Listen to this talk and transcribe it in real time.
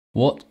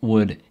What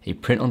would a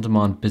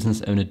print-on-demand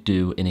business owner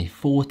do in a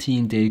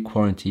 14-day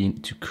quarantine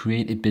to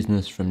create a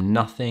business from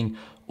nothing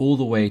all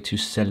the way to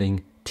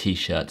selling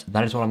t-shirts?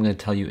 That is what I'm going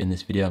to tell you in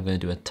this video. I'm going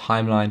to do a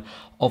timeline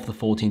of the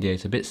 14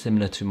 days, a bit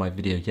similar to my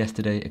video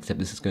yesterday, except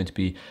this is going to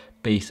be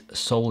based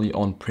solely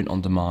on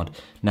print-on-demand.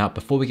 Now,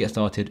 before we get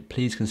started,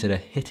 please consider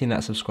hitting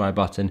that subscribe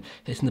button,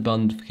 hitting the bell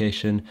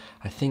notification.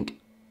 I think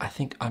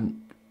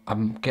I'm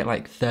get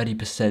like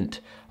 30%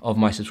 of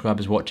my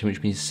subscribers watching,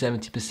 which means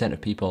 70% of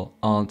people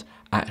aren't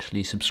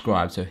actually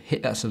subscribed. So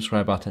hit that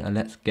subscribe button and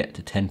let's get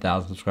to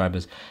 10,000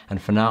 subscribers.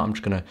 And for now, I'm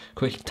just gonna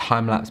quickly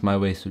time lapse my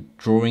way through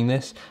drawing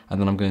this,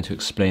 and then I'm going to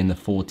explain the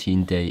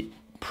 14-day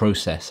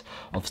process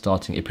of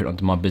starting a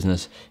print-on-demand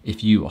business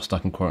if you are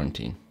stuck in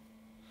quarantine.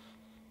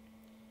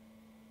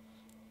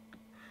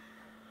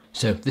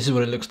 So this is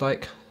what it looks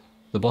like.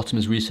 The bottom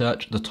is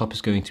research, the top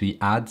is going to be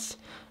ads.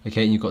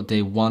 Okay, and you've got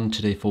day 1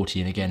 to day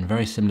 14, again,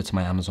 very similar to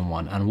my Amazon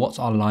one. And what's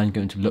our line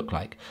going to look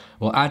like?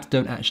 Well, ads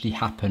don't actually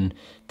happen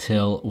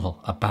till, well,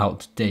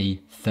 about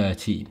day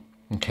 13,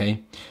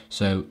 okay?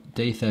 So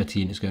day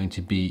 13 is going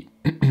to be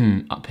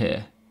up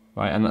here,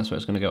 right? And that's where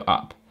it's gonna go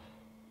up.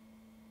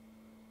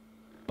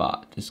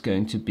 But it's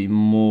going to be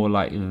more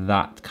like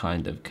that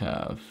kind of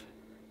curve.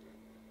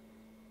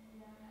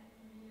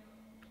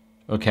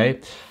 Okay,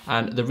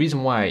 and the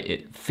reason why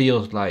it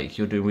feels like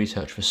you're doing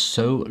research for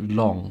so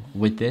long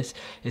with this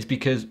is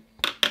because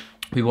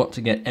we want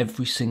to get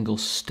every single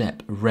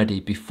step ready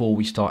before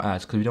we start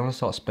ads, because we don't want to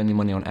start spending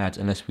money on ads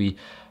unless we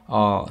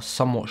are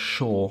somewhat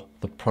sure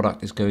the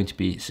product is going to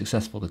be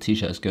successful, the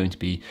t-shirt is going to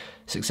be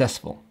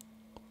successful.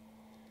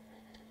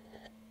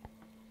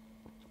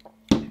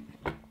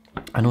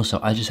 And also,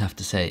 I just have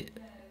to say,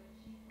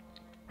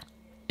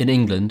 in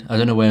England, I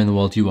don't know where in the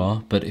world you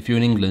are, but if you're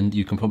in England,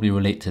 you can probably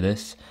relate to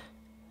this.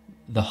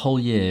 The whole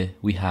year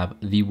we have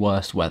the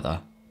worst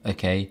weather,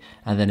 okay?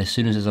 And then as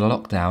soon as there's a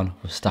lockdown,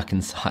 we're stuck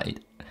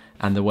inside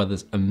and the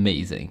weather's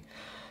amazing.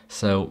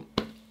 So,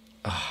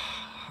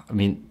 I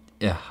mean,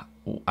 yeah,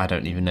 I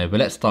don't even know, but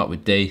let's start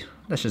with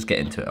let's just get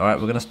into it. All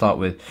right, we're gonna start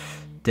with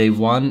day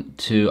 1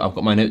 to, I've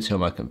got my notes here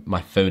on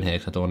my phone here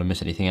because I don't wanna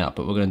miss anything out,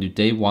 but we're gonna do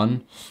day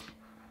 1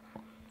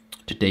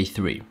 to day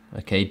 3.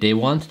 Okay, day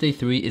 1 to day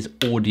 3 is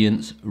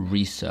audience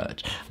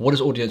research. What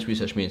does audience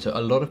research mean? So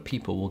a lot of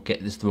people will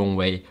get this the wrong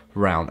way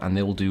around and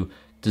they will do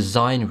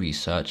design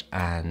research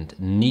and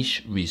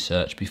niche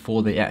research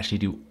before they actually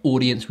do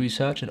audience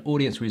research. And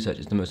audience research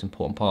is the most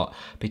important part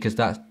because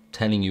that's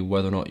telling you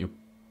whether or not your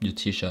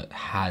t-shirt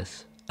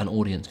has an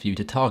audience for you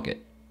to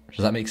target.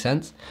 Does that make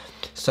sense?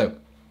 So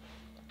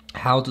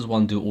how does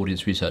one do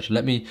audience research?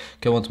 Let me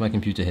go onto my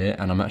computer here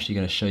and I'm actually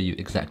going to show you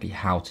exactly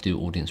how to do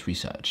audience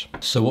research.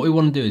 So what we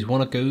want to do is we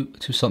want to go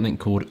to something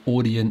called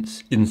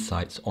Audience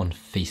Insights on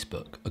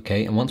Facebook,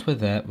 okay? And once we're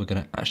there, we're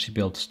going to actually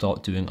be able to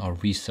start doing our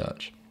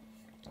research.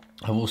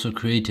 I've also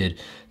created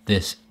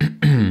this,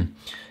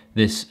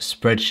 this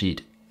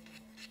spreadsheet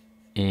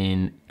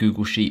in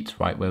Google Sheets,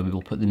 right, where we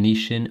will put the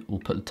niche in, we'll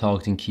put the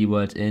targeting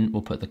keywords in,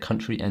 we'll put the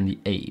country and the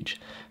age.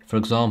 For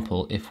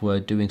example, if we're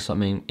doing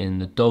something in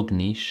the dog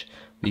niche,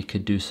 we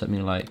could do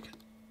something like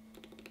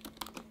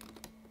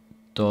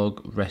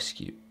dog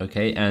rescue,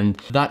 okay? And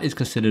that is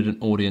considered an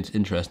audience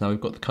interest. Now we've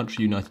got the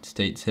country United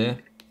States here,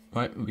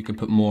 right? We could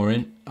put more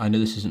in. I know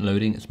this isn't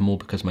loading, it's more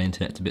because my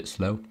internet's a bit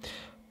slow.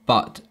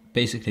 But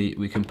basically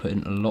we can put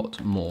in a lot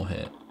more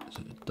here.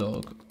 So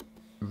dog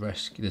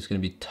rescue, there's gonna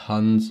be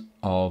tons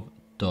of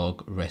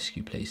dog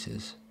rescue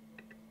places.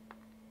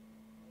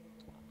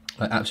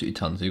 Like absolutely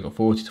tons. So you've got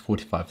 40 to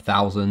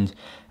 45,000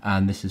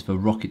 and this is for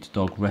Rocket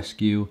Dog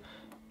Rescue.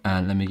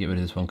 And let me get rid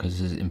of this one because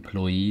this is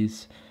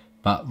employees.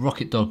 But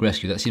Rocket Dog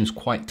Rescue, that seems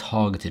quite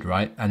targeted,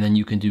 right? And then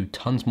you can do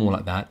tons more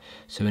like that.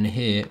 So in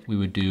here, we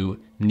would do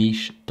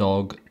niche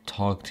dog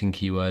targeting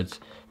keywords,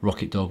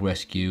 Rocket Dog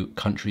Rescue,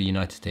 country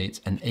United States,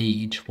 and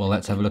age. Well,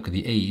 let's have a look at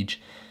the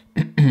age.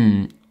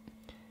 The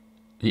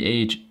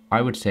age,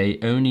 I would say,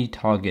 only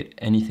target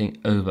anything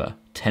over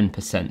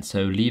 10%.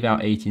 So leave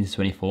out 18 to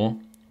 24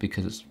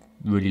 because it's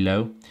really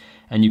low.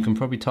 And you can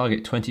probably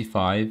target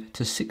 25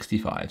 to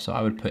 65. So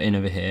I would put in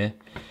over here,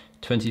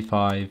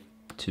 25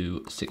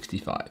 to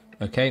 65,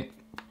 okay?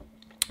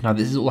 Now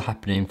this is all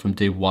happening from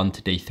day 1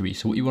 to day 3.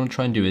 So what you want to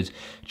try and do is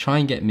try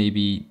and get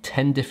maybe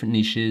 10 different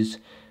niches,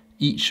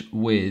 each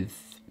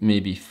with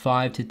maybe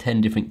 5 to 10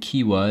 different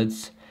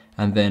keywords,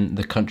 and then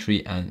the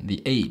country and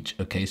the age,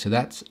 okay? So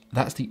that's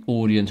the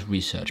audience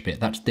research bit.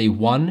 That's day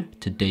 1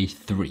 to day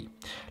 3.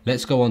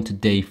 Let's go on to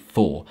day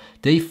 4.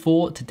 Day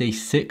 4 to day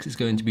 6 is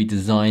going to be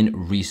design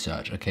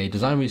research, okay?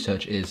 Design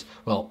research is,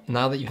 well,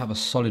 now that you have a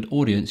solid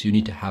audience, you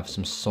need to have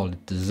some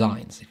solid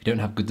designs. If you don't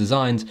have good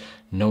designs,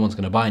 no one's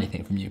gonna buy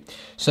anything from you.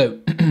 So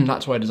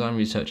that's why design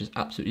research is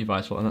absolutely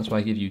vital, and that's why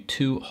I give you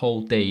 2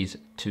 whole days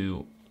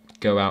to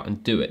go out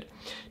and do it.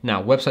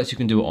 Now, websites you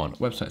can do it on.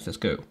 Websites, let's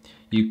go.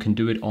 You can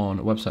do it on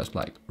websites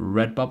like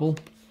Redbubble.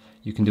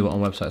 You can do it on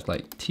websites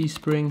like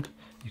Teespring.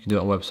 You can do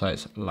it on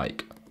websites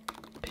like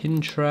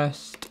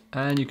Pinterest.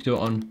 And you can do it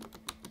on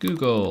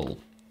Google,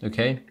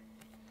 okay?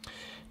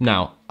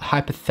 Now,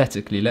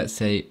 hypothetically, let's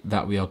say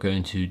that we are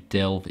going to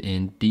delve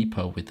in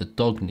deeper with the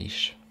dog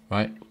niche,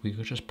 right? We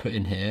could just put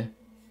in here,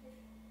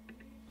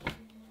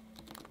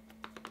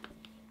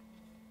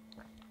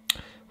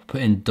 put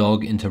in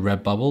dog into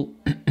Redbubble,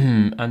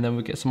 and then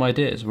we get some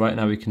ideas. Right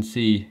now we can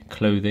see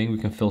clothing, we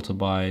can filter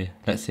by,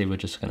 let's say we're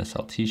just gonna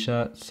sell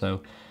t-shirts,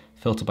 so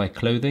filter by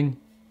clothing,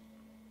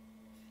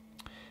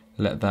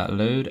 let that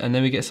load, and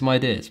then we get some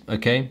ideas,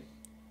 okay?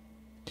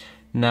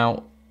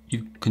 Now,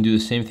 you can do the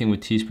same thing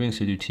with Teespring,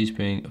 so do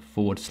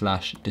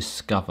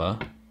teespring/discover.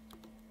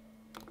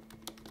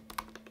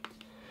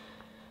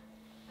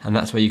 And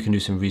that's where you can do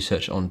some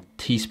research on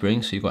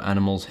Teespring. So you've got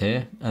animals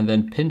here. And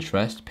then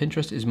Pinterest.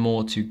 Pinterest is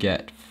more to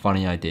get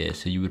funny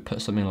ideas. So you would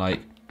put something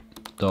like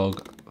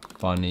dog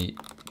funny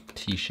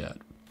t-shirt.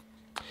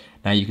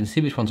 Now you can see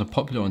which ones are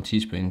popular on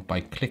Teespring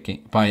by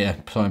clicking,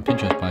 on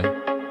Pinterest by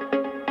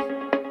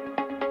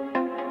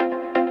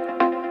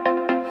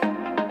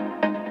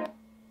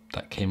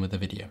that came with the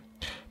video.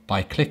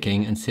 By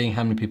clicking and seeing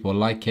how many people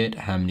like it,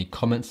 how many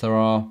comments there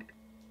are.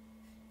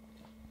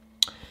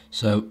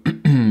 So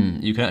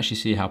you can actually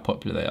see how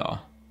popular they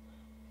are,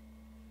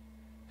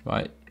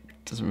 right?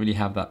 It doesn't really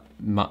have that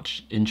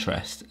much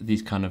interest,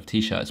 these kind of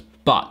t-shirts,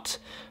 but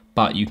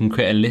you can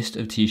create a list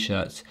of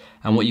t-shirts,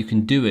 and what you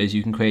can do is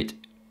you can create,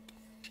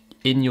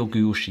 in your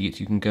Google Sheets,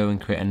 you can go and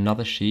create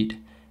another sheet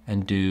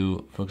and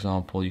do, for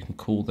example, you can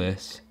call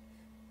this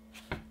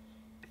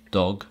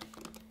dog,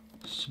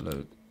 or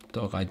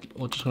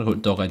just gonna call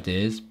it dog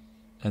ideas,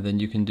 and then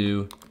you can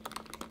do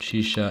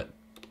t-shirt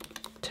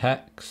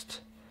text,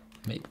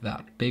 make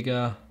that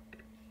bigger.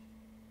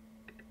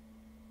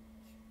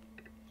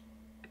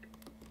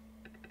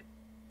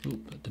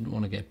 Oop, I didn't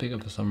want to get bigger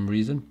for some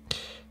reason.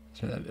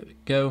 So there we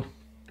go.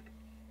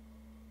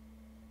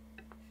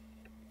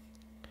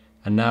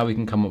 And now we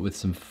can come up with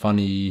some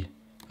funny,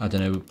 I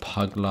don't know,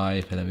 pug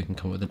life, and then we can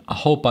come up with a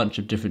whole bunch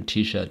of different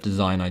t-shirt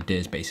design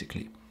ideas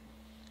basically.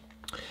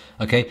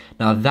 Okay,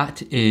 now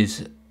that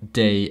is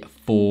day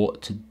 4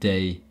 to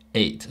day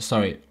 8.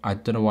 Sorry, I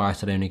don't know why I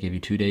said I only gave you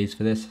 2 days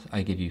for this.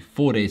 I gave you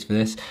 4 days for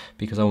this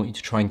because I want you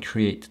to try and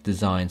create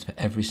designs for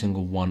every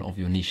single one of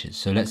your niches.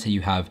 So let's say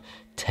you have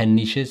 10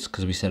 niches,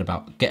 because we said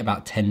get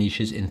about 10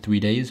 niches in 3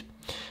 days,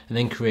 and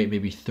then create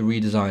maybe 3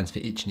 designs for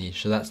each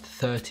niche. So that's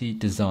 30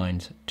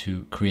 designs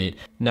to create.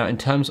 Now, in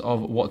terms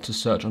of what to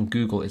search on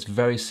Google, it's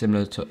very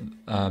similar to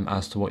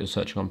as to what you're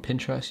searching on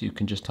Pinterest. You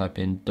can just type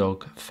in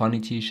dog funny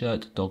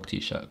t-shirt, dog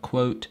t-shirt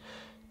quote,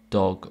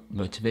 dog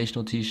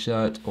motivational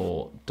t-shirt,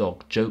 or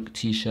dog joke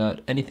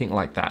t-shirt, anything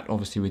like that,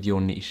 obviously with your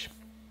niche,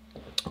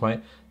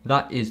 right?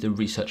 That is the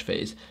research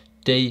phase.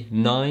 Day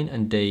 9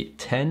 and day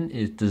 10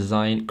 is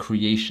design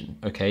creation,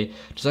 okay?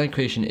 Design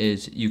creation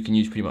is, you can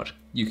use Canva,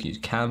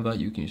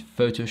 you can use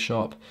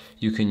Photoshop,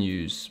 you can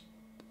use,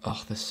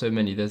 oh, there's so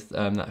many, there's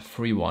that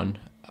free one,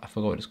 I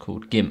forgot what it's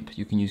called, GIMP.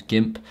 You can use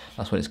GIMP,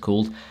 that's what it's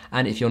called.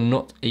 And if you're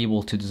not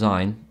able to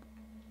design,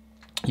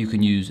 you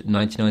can use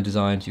 99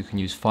 Designs, you can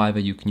use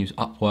Fiverr, you can use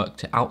Upwork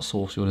to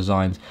outsource your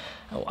designs,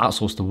 or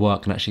outsource the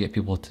work and actually get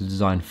people to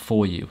design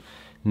for you.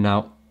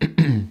 Now,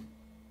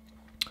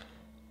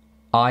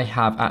 I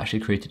have actually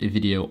created a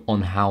video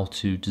on how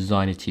to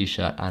design a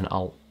t-shirt, and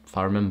if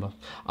I remember,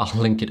 I'll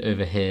link it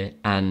over here,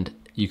 and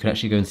you can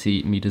actually go and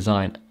see me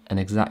design an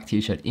exact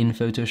t-shirt in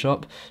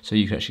Photoshop. So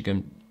you can actually go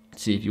and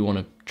see if you want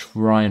to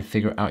try and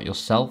figure it out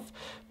yourself.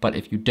 But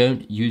if you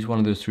don't, use one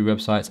of those 3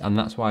 websites, and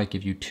that's why I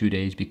give you 2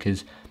 days,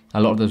 because a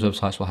lot of those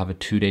websites will have a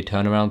 2-day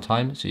turnaround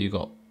time. So you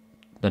got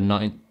the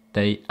 9th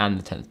day and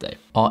the 10th day.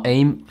 Our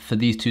aim for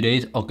these 2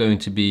 days are going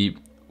to be,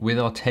 with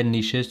our 10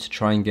 niches, to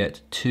try and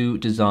get 2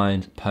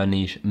 designs per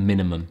niche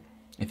minimum.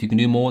 If you can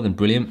do more, then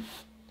brilliant.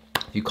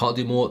 If you can't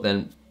do more,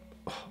 then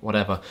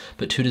whatever.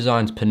 But 2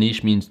 designs per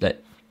niche means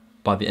that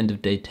by the end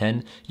of day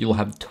 10, you will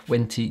have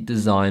 20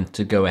 designs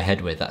to go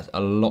ahead with. That's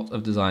a lot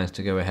of designs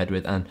to go ahead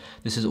with. And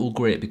this is all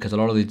great because a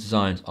lot of these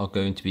designs are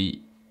going to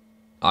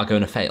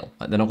fail.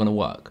 Like, they're not going to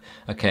work.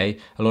 Okay.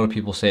 A lot of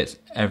people say it's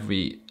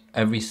every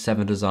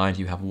 7 designs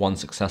you have 1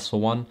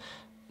 successful one.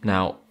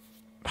 Now,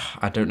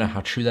 I don't know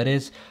how true that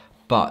is,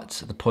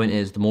 but the point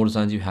is, the more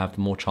designs you have,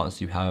 the more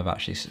chance you have of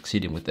actually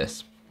succeeding with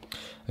this.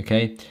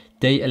 Okay.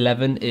 Day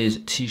 11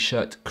 is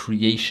t-shirt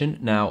creation.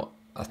 Now,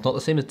 that's not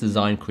the same as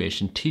design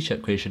creation.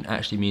 T-shirt creation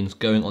actually means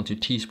going onto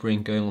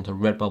Teespring, going onto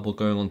Redbubble,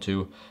 going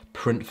onto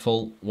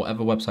Printful,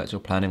 whatever websites you're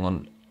planning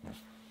on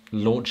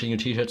launching your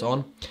t-shirts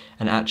on,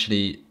 and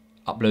actually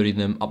uploading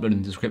them,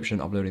 uploading the description,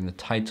 uploading the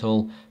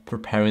title,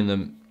 preparing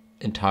them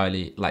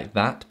entirely like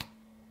that.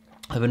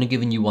 I've only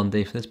given you 1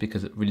 day for this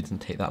because it really doesn't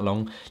take that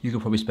long. You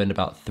could probably spend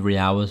about 3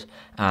 hours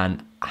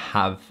and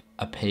have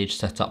a page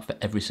set up for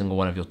every single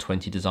one of your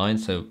 20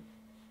 designs. So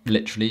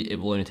literally it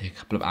will only take a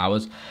couple of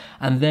hours.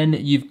 And then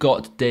you've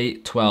got day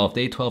 12.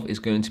 Day 12 is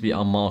going to be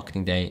our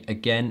marketing day.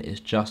 Again,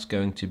 it's just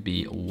going to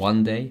be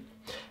 1 day.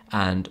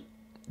 And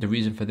the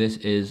reason for this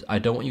is I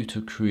don't want you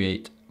to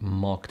create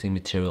marketing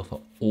material for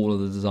all of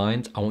the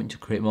designs. I want you to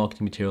create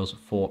marketing materials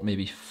for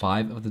maybe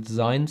 5 of the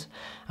designs,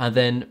 and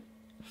then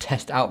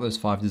test out those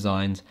 5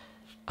 designs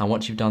And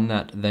once you've done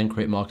that, then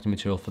create marketing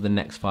material for the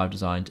next 5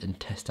 designs and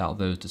test out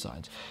those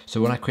designs.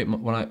 So when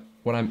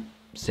I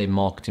say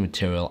marketing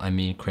material, I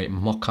mean create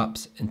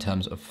mock-ups in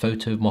terms of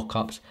photo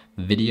mock-ups,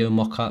 video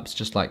mock-ups,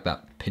 just like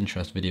that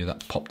Pinterest video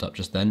that popped up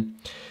just then.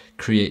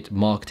 Create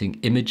marketing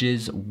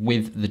images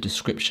with the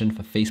description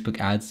for Facebook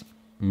ads,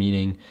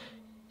 meaning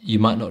you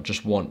might not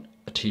just want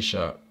a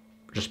t-shirt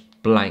just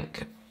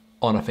blank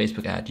on a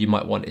Facebook ad. You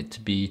might want it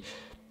to be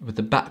with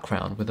the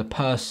background, with a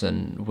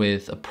person,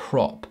 with a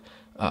prop,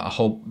 a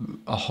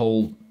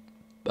whole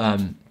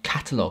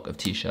catalog of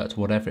t-shirts,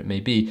 whatever it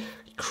may be.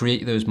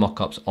 Create those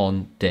mock-ups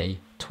on day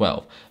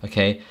 12,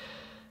 okay?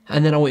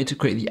 And then I want you to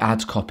create the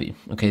ads copy,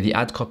 okay? The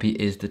ads copy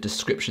is the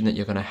description that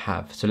you're gonna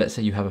have. So let's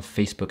say you have a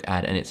Facebook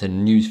ad and it's a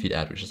newsfeed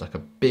ad, which is like a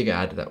big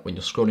ad that when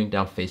you're scrolling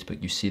down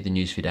Facebook, you see the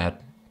newsfeed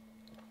ad.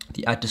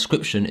 The ad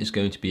description is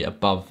going to be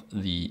above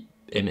the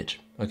image,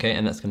 okay?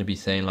 And that's gonna be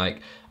saying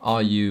like,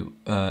 are you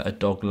a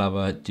dog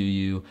lover? Do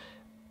you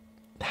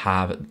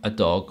have a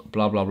dog,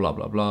 blah, blah, blah,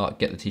 blah, blah,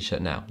 get the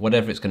t-shirt now,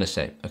 whatever it's gonna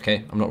say,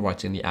 okay? I'm not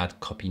writing the ad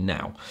copy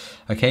now,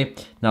 okay?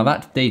 Now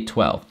that's day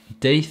 12.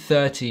 Day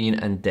 13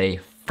 and day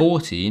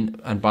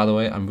 14, and by the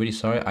way, I'm really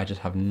sorry, I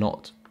just haven't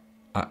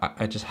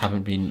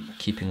been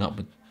keeping up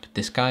with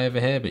this guy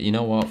over here, but you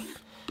know what?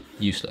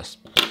 Useless.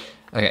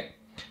 Okay,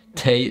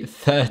 day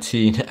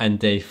 13 and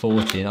day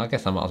 14, I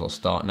guess I might as well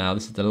start now.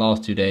 This is the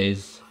last 2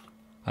 days.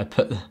 I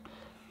put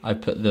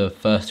the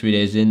first 3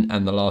 days in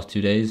and the last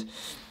 2 days.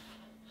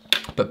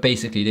 But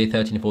basically, day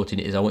 13 and 14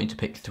 is I want you to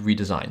pick 3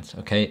 designs,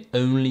 okay?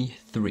 Only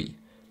 3.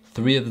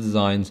 3 of the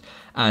designs,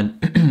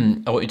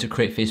 and I want you to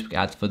create Facebook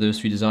ads for those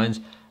 3 designs,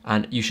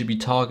 and you should be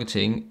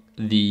targeting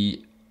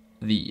the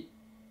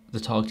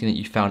targeting that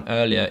you found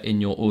earlier in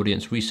your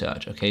audience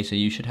research, okay? So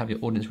you should have your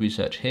audience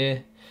research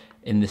here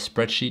in this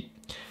spreadsheet,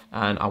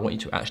 and I want you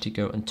to actually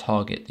go and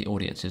target the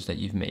audiences that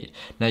you've made.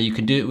 Now you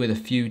can do it with a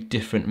few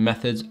different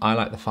methods. I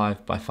like the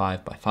 5 by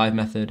 5 by 5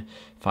 method,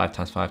 5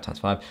 times 5 times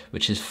 5,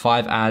 which is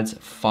 5 ads,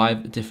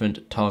 5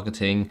 different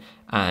targeting,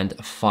 and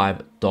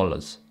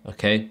 $5,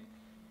 okay?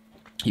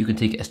 You can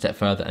take it a step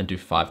further and do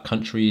 5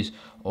 countries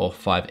or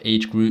 5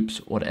 age groups,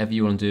 whatever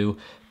you want to do.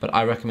 But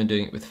I recommend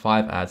doing it with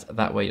 5 ads.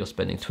 That way you're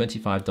spending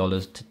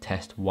 $25 to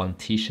test 1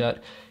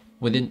 t-shirt.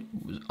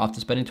 After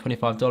spending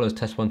 $25,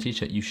 test 1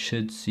 t-shirt, you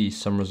should see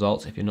some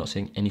results. If you're not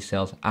seeing any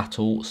sales at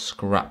all,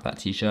 scrap that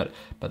t-shirt.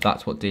 But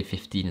that's what day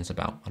 15 is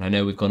about. And I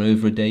know we've gone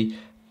over a day,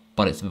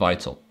 but it's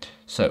vital.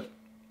 So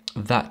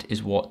that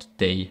is what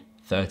day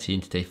 13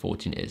 to day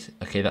 14 is.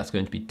 Okay, that's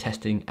going to be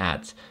testing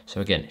ads.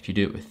 So again, if you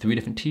do it with 3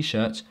 different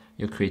t-shirts,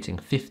 you're creating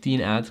 15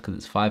 ads because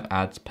it's 5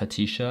 ads per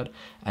t-shirt,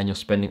 and you're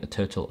spending a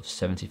total of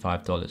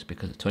 $75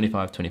 because it's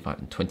 25, 25,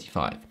 and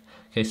 25.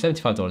 Okay,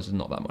 $75 is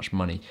not that much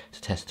money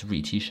to test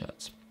 3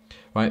 t-shirts,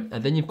 right?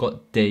 And then you've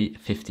got day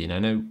 15. I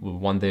know we're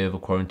 1 day over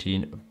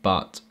quarantine,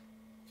 but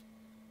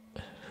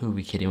who are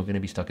we kidding? We're going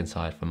to be stuck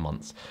inside for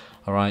months.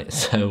 All right,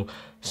 so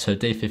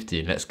day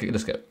 15. Let's go.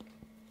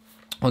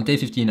 On day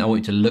 15, I want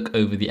you to look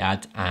over the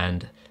ad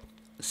and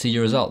see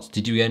your results.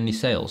 Did you get any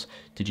sales?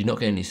 Did you not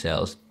get any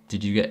sales?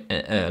 Did you get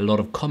a lot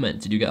of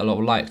comments? Did you get a lot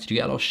of likes? Did you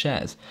get a lot of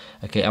shares?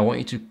 Okay, I want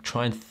you to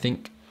try and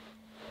think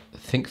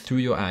through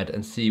your ad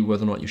and see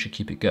whether or not you should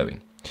keep it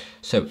going.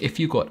 So if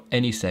you got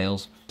any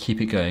sales,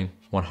 keep it going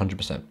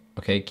 100%.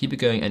 Okay, keep it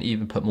going and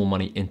even put more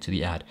money into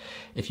the ad.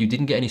 If you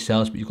didn't get any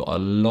sales, but you got a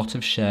lot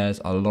of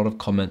shares, a lot of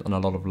comments, and a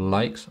lot of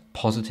likes,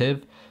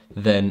 positive,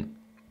 then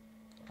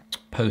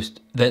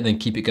then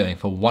keep it going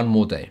for 1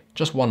 more day,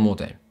 just 1 more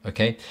day.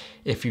 Okay,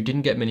 if you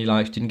didn't get many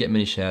likes, didn't get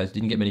many shares,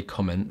 didn't get many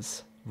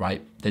comments,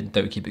 right, then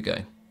don't keep it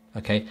going.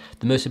 Okay,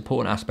 the most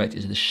important aspect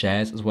is the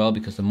shares as well,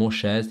 because the more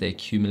shares, they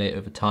accumulate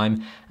over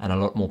time and a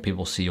lot more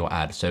people see your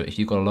ad. So if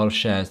you've got a lot of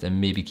shares, then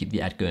maybe keep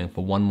the ad going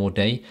for 1 more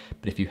day.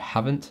 But if you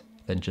haven't,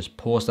 then just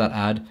pause that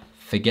ad,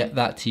 forget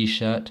that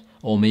t-shirt,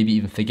 or maybe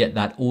even forget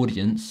that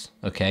audience,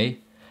 okay,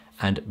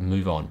 and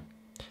move on.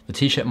 The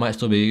t-shirt might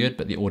still be good,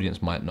 but the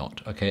audience might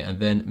not, okay, and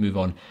then move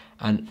on.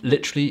 And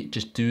literally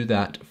just do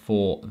that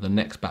for the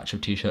next batch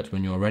of t-shirts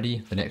when you're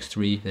ready, the next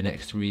 3, the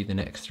next 3, the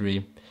next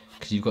 3,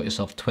 because you've got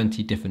yourself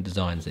 20 different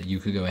designs that you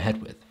could go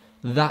ahead with.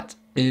 That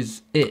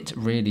is it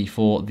really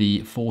for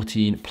the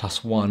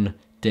 14+1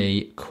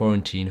 day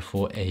quarantine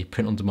for a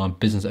print-on-demand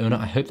business owner.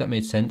 I hope that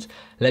made sense.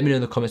 Let me know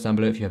in the comments down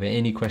below if you have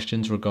any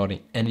questions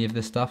regarding any of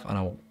this stuff, and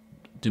I'll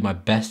do my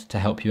best to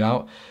help you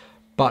out.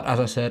 But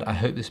as I said, I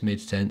hope this made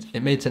sense.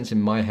 It made sense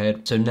in my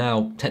head. So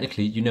now,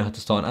 technically, you know how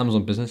to start an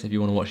Amazon business if you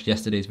want to watch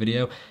yesterday's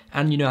video,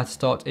 and you know how to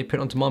start a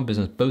print-on-demand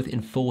business, both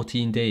in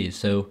 14 days.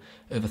 So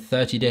over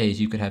 30 days,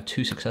 you could have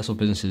 2 successful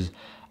businesses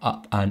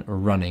up and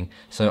running.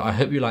 So I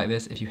hope you like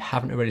this. If you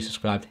haven't already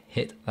subscribed,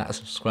 hit that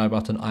subscribe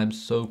button. I'm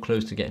so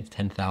close to getting to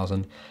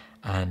 10,000,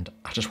 and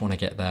I just want to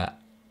get there.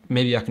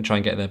 Maybe I can try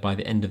and get there by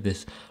the end of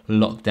this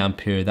lockdown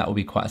period. That will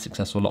be quite a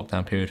successful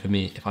lockdown period for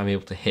me if I'm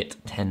able to hit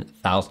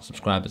 10,000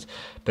 subscribers.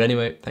 But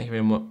anyway, thank you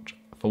very much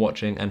for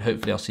watching, and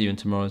hopefully I'll see you in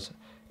tomorrow's,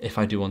 if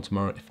I do one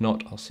tomorrow. If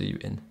not, I'll see you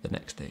in the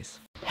next days.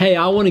 Hey,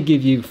 I want to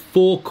give you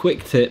 4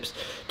 quick tips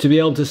to be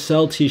able to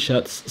sell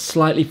t-shirts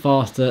slightly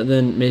faster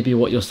than maybe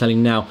what you're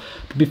selling now.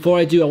 But before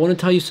I do, I want to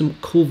tell you some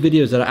cool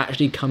videos that are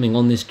actually coming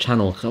on this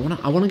channel, because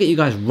I want to get you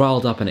guys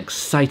riled up and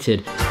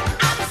excited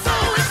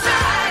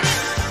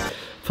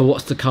for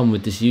what's to come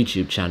with this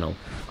YouTube channel.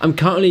 I'm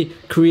currently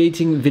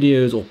creating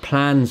videos or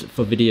plans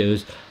for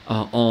videos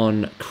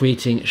on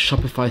creating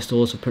Shopify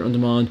stores for print on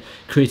demand,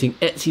 creating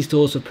Etsy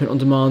stores for print on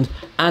demand,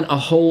 and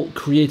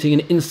creating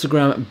an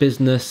Instagram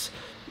business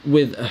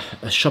with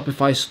a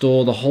Shopify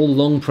store, the whole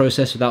long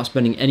process without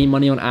spending any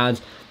money on ads,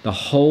 the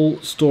whole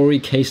story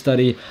case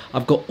study.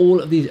 I've got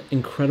all of these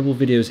incredible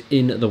videos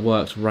in the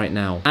works right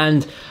now.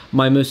 And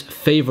my most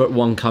favorite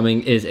one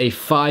coming is a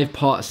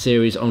 5-part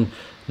series on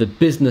the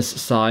business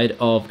side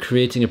of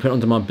creating a print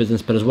on demand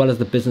business, but as well as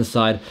the business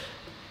side,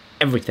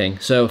 everything.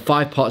 So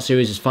 5-part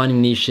series is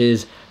finding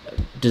niches,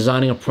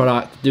 designing a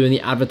product, doing the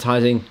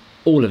advertising,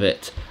 all of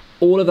it.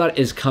 All of that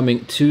is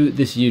coming to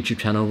this YouTube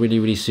channel really,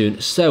 really soon.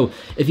 So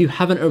if you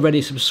haven't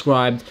already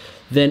subscribed,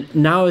 then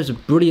now is a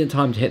brilliant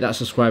time to hit that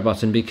subscribe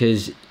button,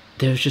 because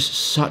there's just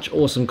such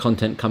awesome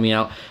content coming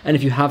out. And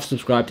if you have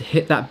subscribed,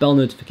 hit that bell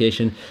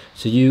notification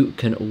so you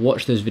can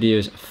watch those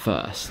videos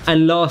first.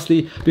 And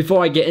lastly,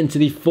 before I get into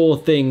the 4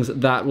 things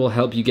that will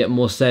help you get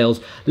more sales,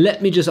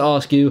 let me just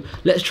ask you,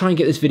 let's try and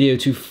get this video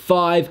to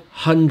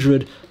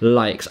 500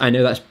 likes. I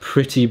know that's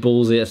pretty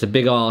ballsy, that's a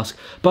big ask,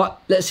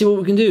 but let's see what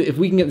we can do. If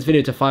we can get this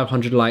video to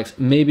 500 likes,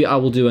 maybe I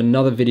will do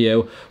another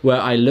video where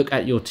I look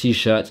at your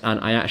t-shirts and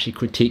I actually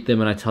critique them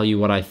and I tell you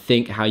what I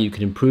think, how you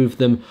can improve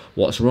them,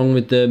 what's wrong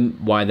with them,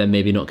 why they're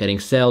maybe not getting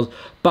sales.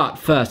 But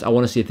first, I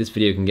want to see if this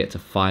video can get to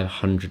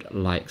 500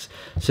 likes.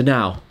 So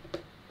now,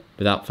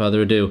 without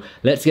further ado,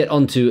 let's get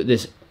on to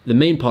the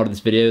main part of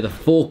this video, the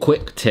 4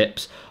 quick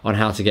tips on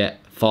how to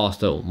get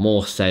faster or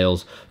more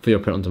sales for your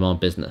print on demand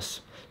business.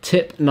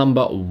 Tip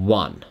number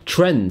 1,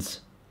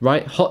 trends,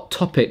 right? Hot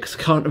topics,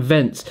 current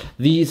events.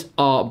 These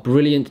are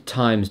brilliant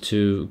times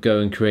to go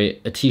and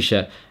create a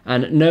t-shirt.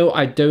 And no,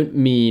 I don't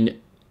mean,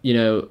 you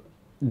know,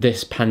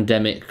 this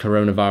pandemic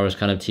coronavirus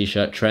kind of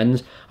t-shirt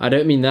trends. I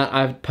don't mean that.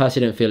 I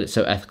personally don't feel it's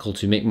so ethical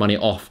to make money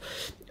off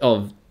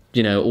of,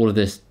 you know, all of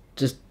this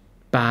just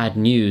bad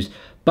news.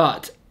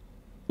 But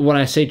when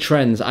I say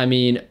trends, I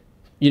mean,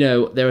 you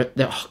know, there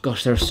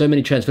are so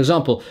many trends. For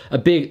example,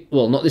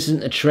 this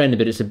isn't a trend,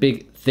 but it's a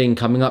big thing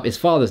coming up is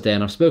Father's Day,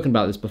 and I've spoken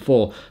about this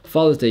before.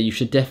 Father's Day, you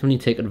should definitely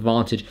take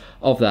advantage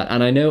of that.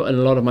 And I know in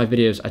a lot of my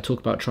videos I talk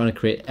about trying to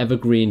create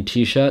evergreen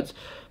t-shirts,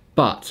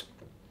 but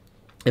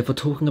if we're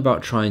talking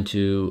about trying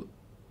to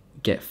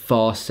get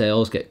fast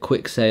sales, get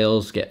quick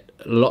sales, get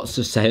lots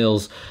of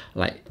sales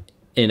like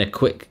in a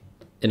quick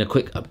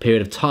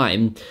period of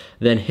time,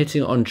 then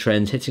hitting on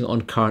trends, hitting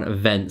on current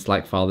events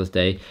like Father's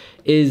Day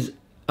is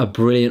a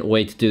brilliant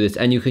way to do this.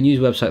 And you can use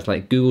websites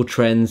like Google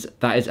Trends.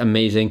 That is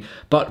amazing.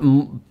 But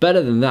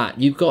better than that,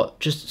 you've got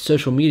just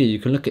social media. You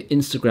can look at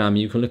Instagram,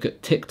 you can look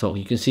at TikTok,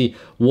 you can see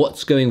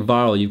what's going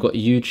viral. You've got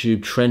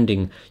YouTube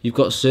trending. You've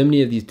got so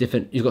many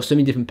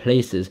different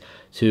places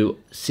to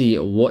see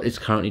what is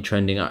currently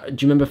trending.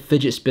 Do you remember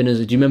fidget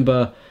spinners? Do you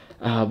remember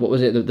what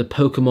was it, the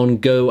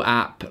Pokemon Go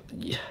app?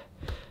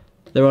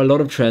 There are a lot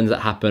of trends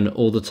that happen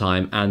all the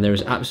time, and there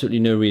is absolutely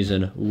no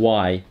reason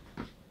why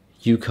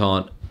you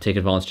can't take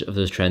advantage of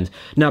those trends.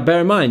 Now, bear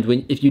in mind,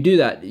 if you do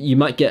that, you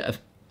might get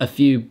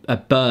a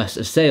burst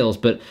of sales,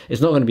 but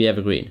it's not going to be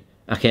evergreen.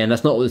 Okay, and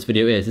that's not what this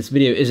video is. This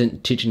video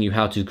isn't teaching you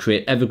how to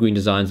create evergreen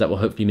designs that will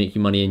hopefully make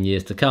you money in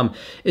years to come.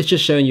 It's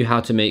just showing you how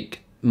to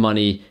make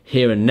money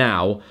here and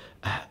now,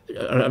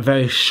 a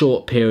very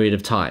short period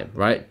of time,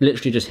 right?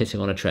 Literally just hitting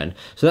on a trend.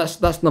 So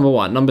that's number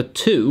 1. Number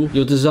 2,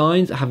 your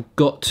designs have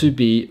got to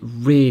be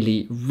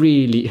really,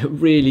 really,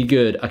 really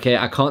good. Okay,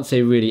 I can't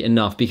say really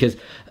enough, because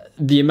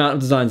the amount of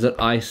designs that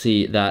I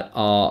see that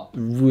are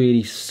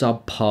really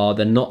subpar,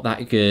 they're not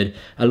that good.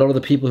 A lot of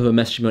the people who are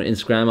messaging me on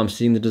Instagram, I'm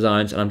seeing the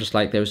designs and I'm just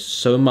like, there's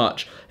so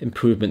much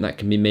improvement that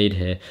can be made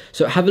here.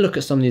 So have a look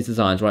at some of these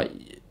designs, right?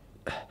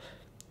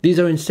 These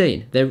are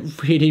insane. They're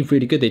really,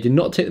 really good. They did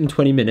not take them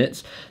 20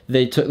 minutes.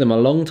 They took them a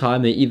long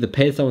time. They either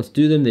paid someone to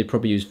do them, they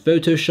probably used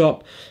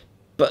Photoshop,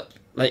 but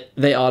like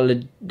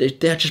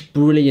they're just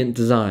brilliant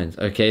designs,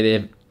 okay? They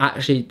have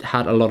actually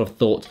had a lot of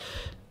thought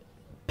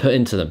put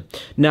into them.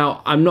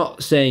 Now, I'm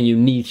not saying you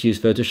need to use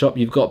Photoshop.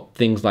 You've got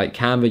things like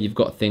Canva, you've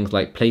got things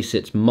like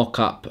Placeit,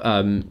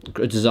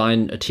 Mockup,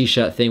 design a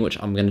t-shirt thing,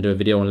 which I'm going to do a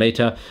video on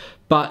later.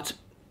 But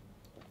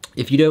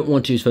if you don't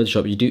want to use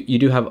Photoshop, you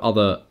do have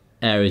other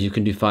areas. You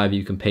can do Fiverr,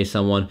 you can pay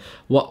someone.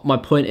 What my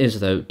point is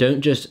though,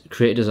 don't just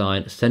create a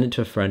design, send it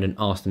to a friend and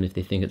ask them if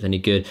they think it's any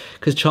good,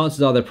 because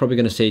chances are they're probably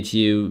going to say to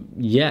you,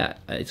 yeah,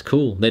 it's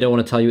cool. They don't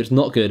want to tell you it's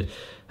not good.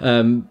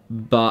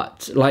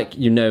 But like,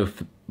 you know,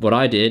 what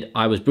I did,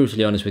 I was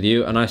brutally honest with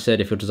you and I said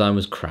if your design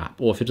was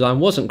crap or if your design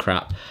wasn't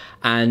crap.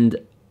 And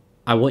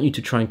I want you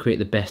to try and create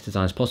the best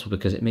designs possible,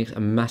 because it makes a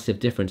massive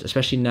difference,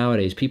 especially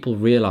nowadays. People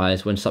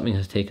realize when something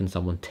has taken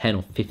someone 10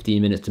 or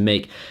 15 minutes to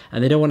make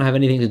and they don't want to have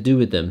anything to do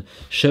with them.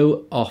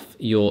 Show off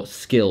your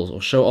skills,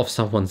 or show off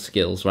someone's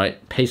skills,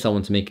 right? Pay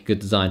someone to make a good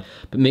design,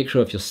 but make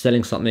sure if you're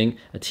selling something,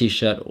 a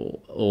t-shirt,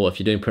 or if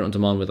you're doing print on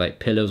demand with like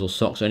pillows or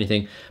socks or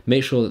anything,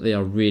 make sure that they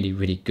are really,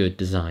 really good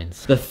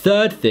designs. The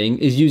third thing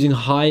is using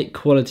high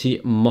quality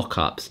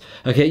mock-ups.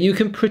 Okay, you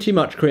can pretty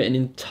much create an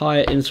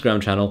entire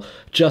Instagram channel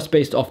just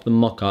based off the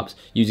mock-ups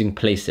using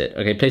Placeit.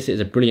 Okay, Placeit is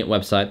a brilliant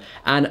website,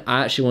 and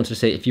I actually wanted to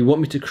say, if you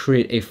want me to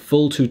create a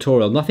full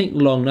tutorial, nothing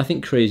long, nothing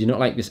crazy, not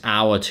like this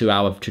hour, 2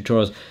 hour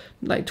tutorials,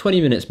 like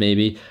 20 minutes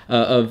maybe,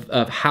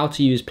 of how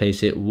to use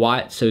Placeit,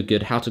 why it's so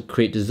good, how to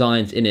create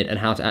designs in it, and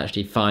how to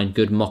actually find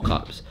good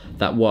mock-ups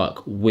that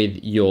work with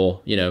your,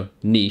 you know,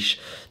 niche,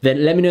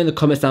 then let me know in the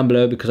comments down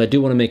below, because I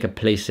do want to make a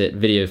Placeit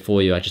video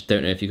for you. I just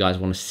don't know if you guys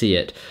want to see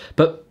it.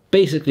 But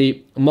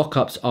basically,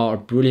 mock-ups are a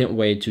brilliant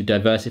way to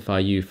diversify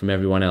you from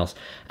everyone else.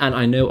 And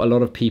I know a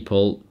lot of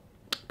people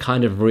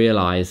kind of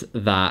realize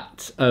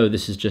that, oh,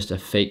 this is just a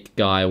fake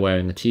guy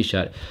wearing a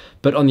t-shirt.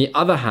 But on the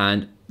other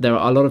hand, there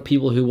are a lot of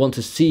people who want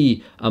to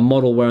see a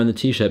model wearing the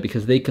t-shirt,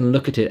 because they can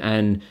look at it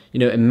and, you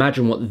know,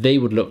 imagine what they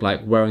would look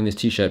like wearing this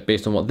t-shirt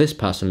based on what this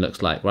person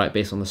looks like, right?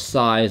 Based on the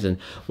size and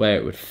where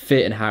it would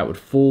fit and how it would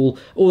fall,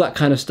 all that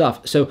kind of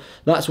stuff. So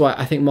that's why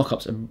I think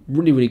mock-ups are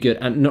really, really good.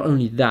 And not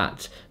only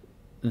that,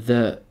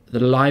 the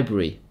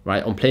library,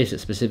 right, on Placeit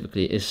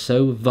specifically is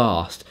so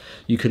vast.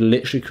 You could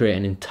literally create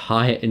an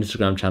entire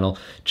Instagram channel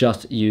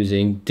just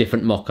using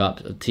different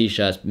mock-ups of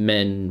t-shirts,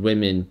 men,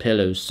 women,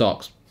 pillows,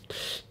 socks,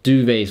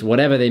 duvets,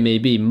 whatever they may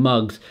be,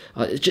 mugs.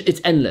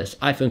 It's endless.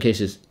 iPhone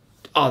cases,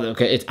 oh,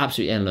 okay, it's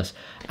absolutely endless.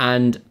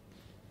 And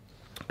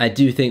I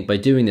do think by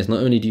doing this,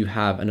 not only do you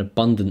have an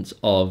abundance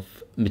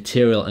of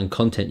material and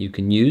content you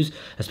can use,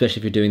 especially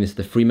if you're doing this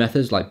the free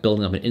methods like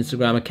building up an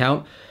Instagram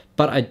account,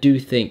 but I do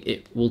think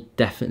it will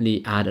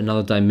definitely add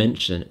another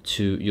dimension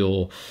to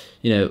your,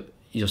 you know,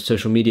 your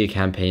social media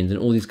campaigns and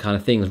all these kind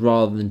of things.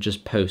 Rather than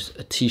just post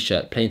a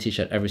t-shirt, plain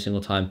t-shirt every single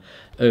time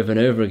over and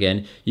over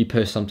again, you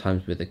post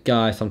sometimes with a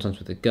guy, sometimes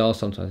with a girl,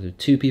 sometimes with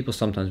two people,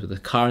 sometimes with a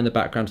car in the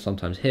background,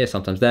 sometimes here,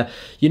 sometimes there.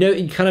 You know,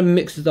 it kind of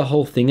mixes the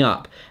whole thing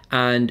up,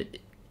 and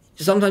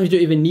sometimes you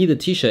don't even need a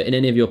t-shirt in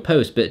any of your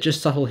posts, but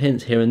just subtle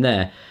hints here and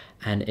there.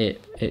 And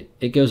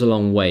it goes a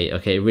long way.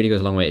 Okay, it really goes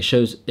a long way. It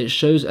shows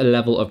a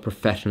level of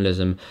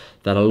professionalism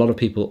that a lot of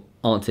people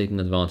aren't taking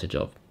advantage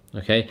of.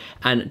 Okay,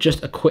 and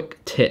just a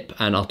quick tip,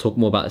 and I'll talk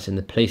more about this in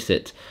the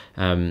Placeit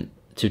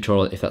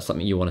tutorial if that's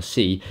something you want to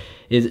see,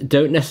 is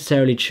don't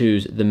necessarily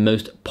choose the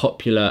most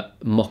popular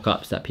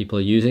mock-ups that people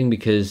are using,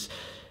 because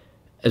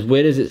as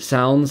weird as it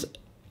sounds,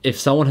 if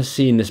someone has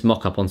seen this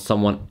mock-up on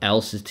someone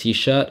else's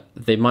t-shirt,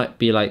 they might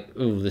be like,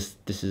 oh, this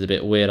is a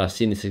bit weird. I've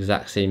seen this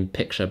exact same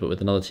picture but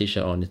with another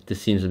t-shirt on. This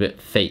seems a bit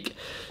fake.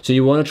 So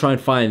you want to try and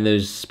find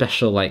those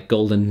special like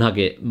golden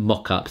nugget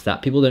mock-ups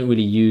that people don't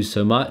really use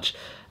so much,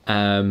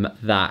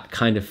 that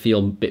kind of feel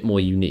a bit more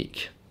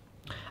unique.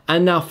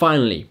 And now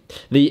finally,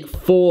 the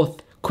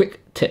fourth quick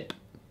tip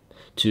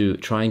to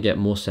try and get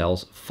more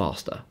sales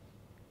faster.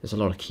 There's a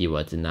lot of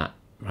keywords in that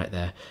right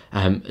there.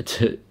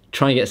 To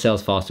try and get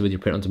sales faster with your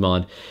print on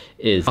demand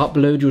is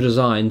upload your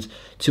designs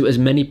to as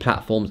many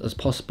platforms as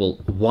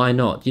possible. Why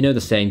not? You know the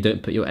saying,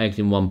 don't put your eggs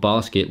in one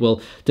basket.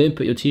 Well, don't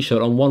put your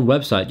t-shirt on one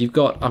website.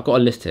 I've got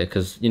a list here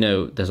because, you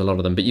know, there's a lot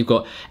of them, but you've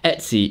got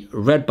Etsy,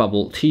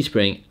 Redbubble,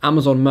 Teespring,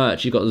 Amazon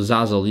Merch, you've got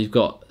Zazzle, you've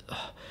got,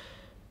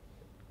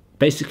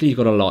 basically you've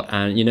got a lot.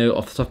 And, you know,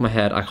 off the top of my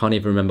head, I can't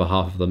even remember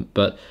half of them,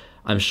 but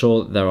I'm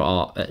sure there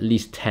are at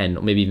least 10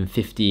 or maybe even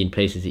 15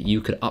 places that you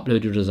could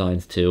upload your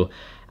designs to.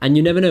 And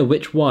you never know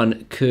which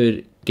one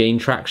could gain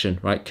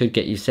traction, right? Could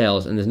get you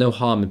sales, and there's no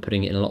harm in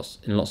putting it in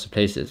lots of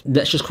places.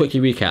 Let's just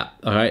quickly recap,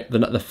 all right?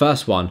 The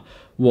first one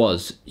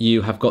was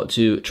you have got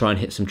to try and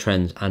hit some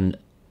trends and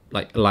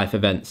like life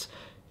events.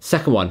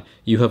 Second one,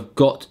 you have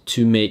got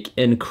to make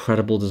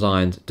incredible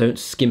designs. Don't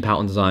skimp out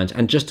on designs.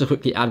 And just to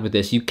quickly add with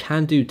this, you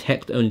can do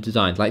text-only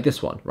designs like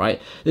this one, right?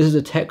 This is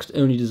a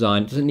text-only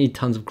design. It doesn't need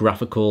tons of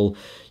graphical,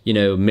 you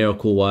know,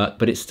 miracle work,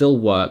 but it still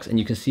works. And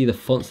you can see the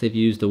fonts they've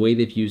used, the way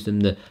they've used them,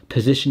 the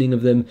positioning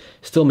of them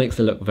still makes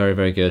them look very,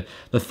 very good.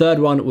 The third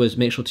one was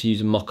make sure to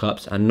use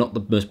mock-ups, and not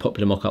the most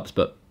popular mock-ups,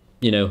 but,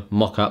 you know,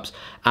 mock-ups.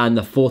 And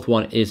the fourth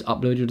one is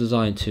upload your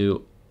design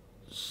to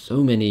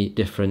so many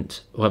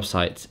different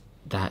websites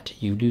that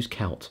you lose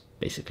count,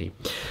 basically.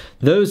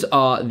 Those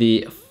are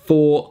the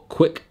 4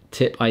 quick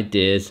tip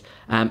ideas.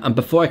 And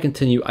before I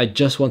continue, I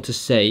just want to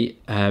say,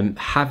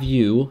 have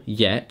you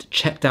yet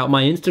checked out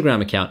my Instagram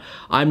account?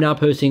 I'm now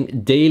posting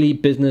daily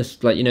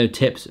business, like, you know,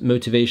 tips,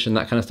 motivation,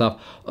 that kind of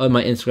stuff on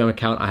my Instagram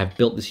account. I have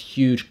built this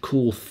huge,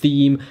 cool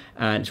theme,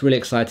 and it's really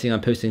exciting.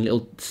 I'm posting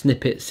little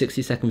snippet,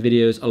 60-second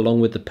videos along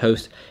with the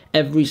post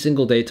every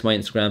single day to my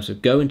Instagram. So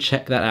go and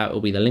check that out.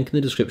 It'll be the link in the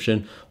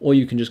description, or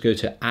you can just go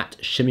to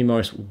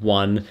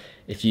 @ShimmyMorris1.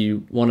 If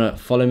you want to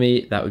follow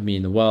me, that would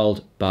mean the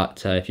world.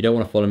 But if you don't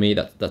want to follow me,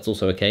 that's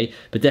also okay.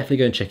 But definitely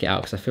go and check it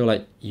out, because I feel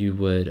like you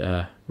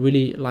would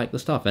really like the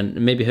stuff, and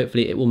maybe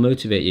hopefully it will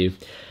motivate you.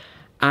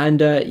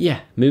 And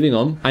yeah, moving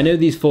on. I know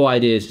these 4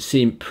 ideas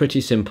seem pretty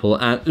simple,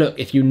 and look,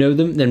 if you know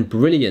them, then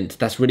brilliant.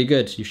 That's really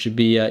good. You should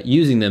be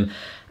using them.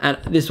 And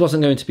this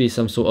wasn't going to be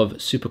some sort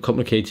of super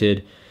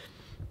complicated,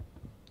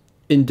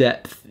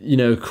 in-depth, you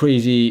know,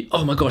 crazy,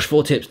 oh my gosh,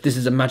 4 tips, this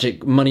is a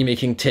magic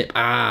money-making tip.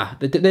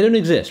 They don't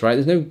exist, right?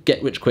 There's no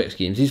get-rich-quick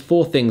schemes. These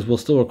 4 things will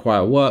still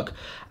require work,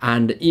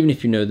 and even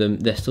if you know them,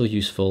 they're still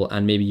useful,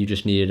 and maybe you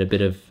just needed a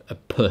bit of a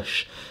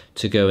push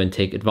to go and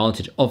take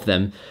advantage of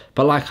them.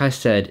 But like I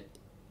said,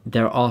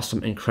 there are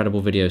some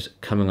incredible videos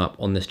coming up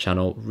on this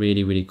channel,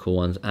 really, really cool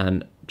ones.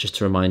 And just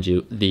to remind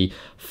you, the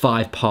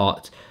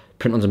 5-part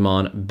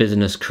print-on-demand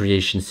business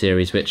creation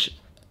series, which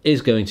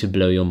is going to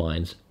blow your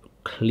minds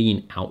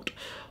clean out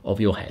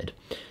of your head.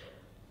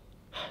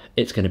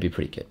 It's going to be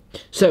pretty good.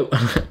 So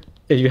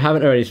if you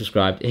haven't already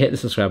subscribed, hit the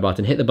subscribe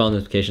button, hit the bell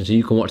notification so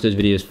you can watch those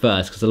videos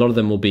first, because a lot of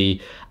them will be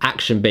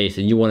action-based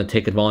and you want to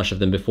take advantage of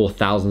them before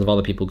thousands of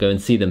other people go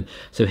and see them.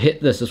 So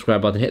hit the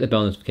subscribe button, hit the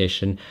bell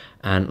notification,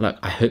 and look,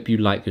 I hope you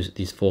like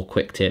these 4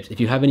 quick tips.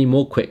 If you have any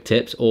more quick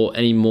tips or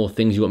any more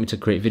things you want me to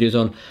create videos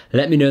on,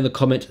 let me know in the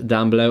comments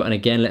down below. And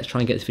again, let's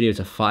try and get this video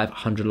to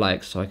 500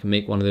 likes so I can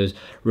make one of those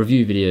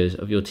review videos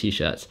of your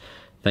t-shirts.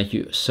 Thank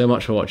you so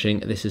much for watching.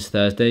 This is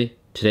Thursday.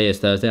 Today is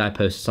Thursday. I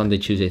post Sunday,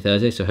 Tuesday,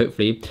 Thursday. So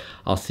hopefully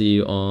I'll see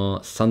you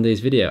on Sunday's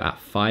video at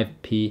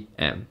 5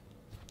 p.m.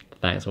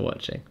 Thanks for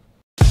watching.